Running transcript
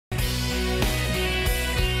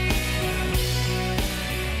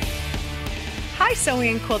Hi sewing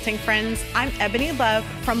and quilting friends, I'm Ebony Love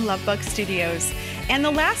from Lovebug Studios. And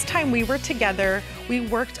the last time we were together, we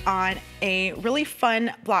worked on a really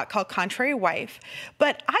fun block called Contrary Wife.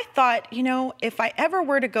 But I thought, you know, if I ever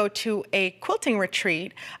were to go to a quilting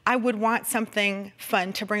retreat, I would want something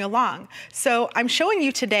fun to bring along. So I'm showing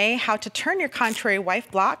you today how to turn your Contrary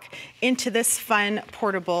Wife block into this fun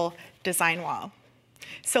portable design wall.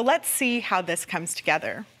 So let's see how this comes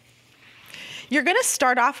together. You're gonna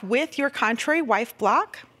start off with your Contrary Wife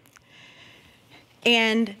block,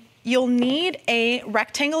 and you'll need a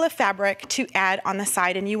rectangle of fabric to add on the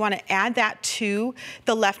side, and you wanna add that to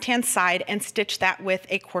the left-hand side and stitch that with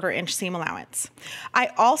a 1/4 inch seam allowance.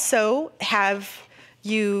 I also have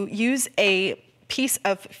you use a piece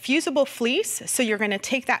of fusible fleece, so you're gonna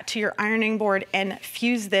take that to your ironing board and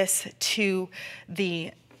fuse this to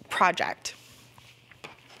the project.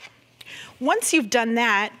 Once you've done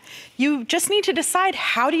that, you just need to decide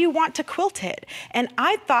how do you want to quilt it. And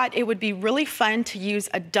I thought it would be really fun to use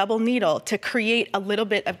a double needle to create a little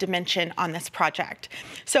bit of dimension on this project.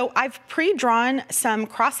 So I've pre-drawn some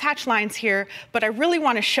crosshatch lines here, but I really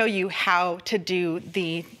want to show you how to do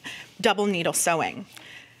the double needle sewing.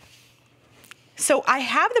 So I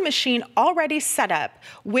have the machine already set up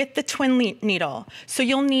with the twin needle. So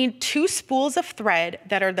you'll need 2 spools of thread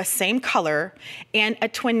that are the same color and a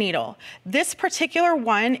twin needle. This particular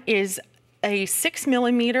one is a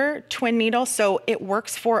 6mm twin needle, so it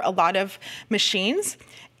works for a lot of machines.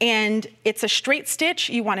 And it's a straight stitch.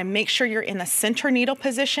 You want to make sure you're in the center needle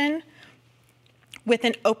position with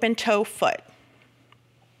an open toe foot.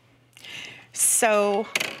 So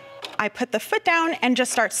I put the foot down and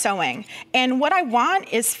just start sewing. And what I want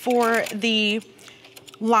is for the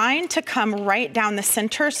line to come right down the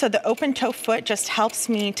center, so the open toe foot just helps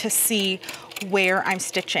me to see where I'm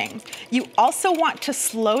stitching. You also want to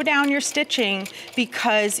slow down your stitching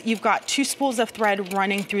because you've got 2 spools of thread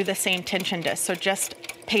running through the same tension disc, so just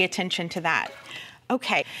pay attention to that.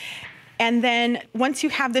 Okay. And then once you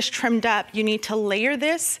have this trimmed up, you need to layer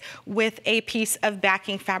this with a piece of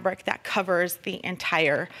backing fabric that covers the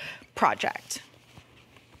entire project.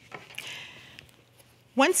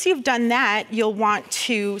 Once you've done that, you'll want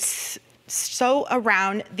to sew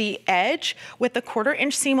around the edge with the 1/4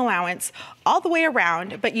 inch seam allowance all the way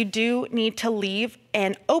around, but you do need to leave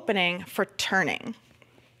an opening for turning.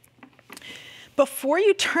 Before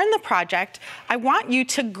you turn the project, I want you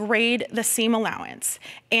to grade the seam allowance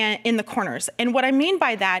and in the corners. And what I mean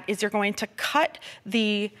by that is you're going to cut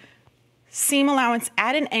the seam allowance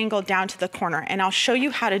at an angle down to the corner, and I'll show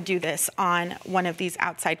you how to do this on one of these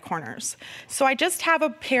outside corners. So I just have a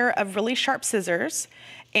pair of really sharp scissors,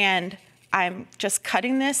 and I'm just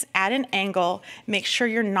cutting this at an angle. Make sure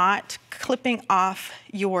you're not clipping off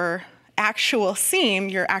your actual seam,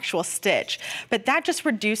 your actual stitch, but that just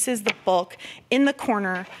reduces the bulk in the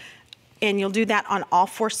corner, and you'll do that on all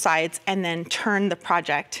 4 sides and then turn the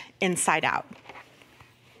project inside out.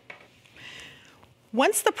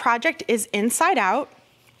 Once the project is inside out,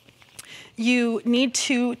 you need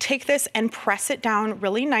to take this and press it down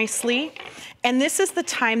really nicely. And this is the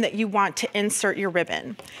time that you want to insert your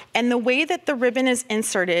ribbon. And the way that the ribbon is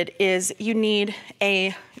inserted is you need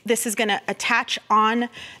this is gonna attach on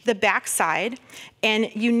the back side, and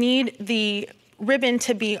you need the ribbon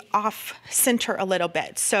to be off center a little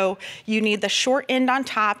bit. So you need the short end on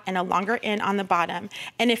top and a longer end on the bottom.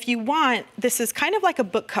 And if you want, this is kind of like a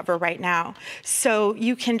book cover right now. So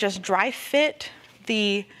you can just dry fit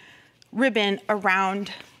the ribbon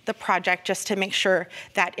around the project just to make sure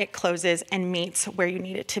that it closes and meets where you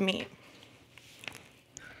need it to meet.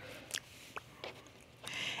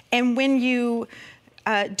 And when you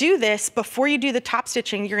do this, before you do the top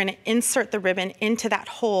stitching, you're gonna insert the ribbon into that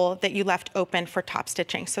hole that you left open for top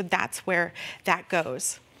stitching. So that's where that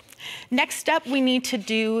goes. Next up, we need to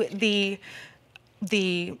do the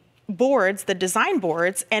boards, the design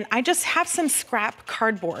boards, and I just have some scrap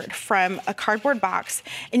cardboard from a cardboard box,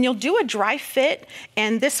 and you'll do a dry fit,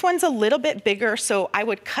 and this one's a little bit bigger, so I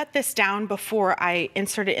would cut this down before I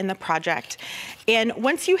insert it in the project. And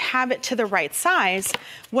once you have it to the right size,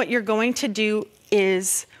 what you're going to do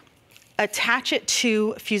is attach it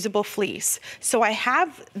to fusible fleece. So I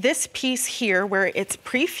have this piece here where it's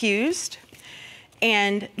pre-fused,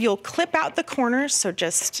 and you'll clip out the corners, so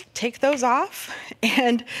just take those off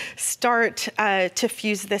and start to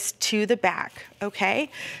fuse this to the back,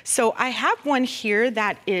 okay? So I have one here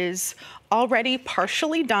that is already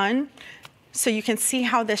partially done, so you can see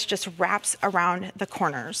how this just wraps around the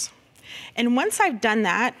corners. And once I've done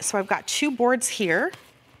that, so I've got 2 boards here,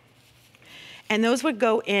 and those would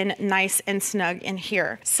go in nice and snug in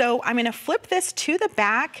here. So I'm gonna flip this to the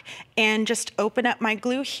back and just open up my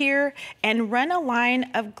glue here and run a line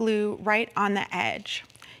of glue right on the edge.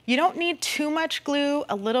 You don't need too much glue.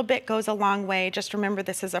 A little bit goes a long way. Just remember,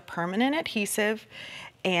 this is a permanent adhesive,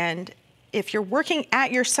 and if you're working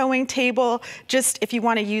at your sewing table, just if you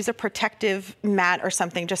want to use a protective mat or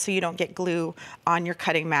something, just so you don't get glue on your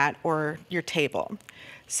cutting mat or your table.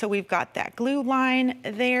 So we've got that glue line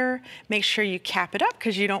there. Make sure you cap it up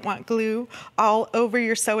because you don't want glue all over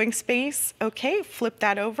your sewing space. Okay, flip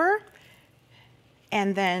that over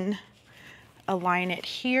and then align it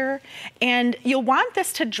here. And you'll want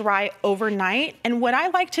this to dry overnight. And what I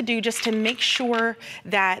like to do just to make sure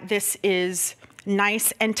that this is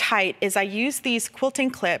nice and tight is I use these quilting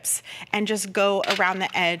clips and just go around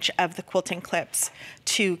the edge of the quilting clips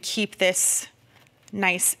to keep this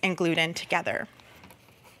nice and glued in together.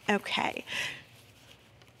 Okay.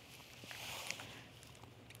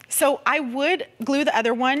 So I would glue the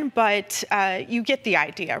other one, but you get the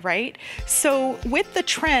idea, right? So with the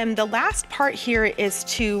trim, the last part here is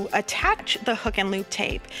to attach the hook and loop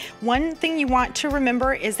tape. One thing you want to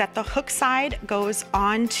remember is that the hook side goes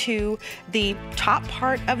onto the top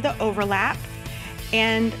part of the overlap.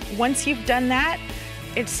 And once you've done that,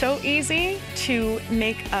 it's so easy to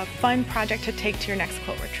make a fun project to take to your next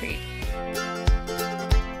quilt retreat.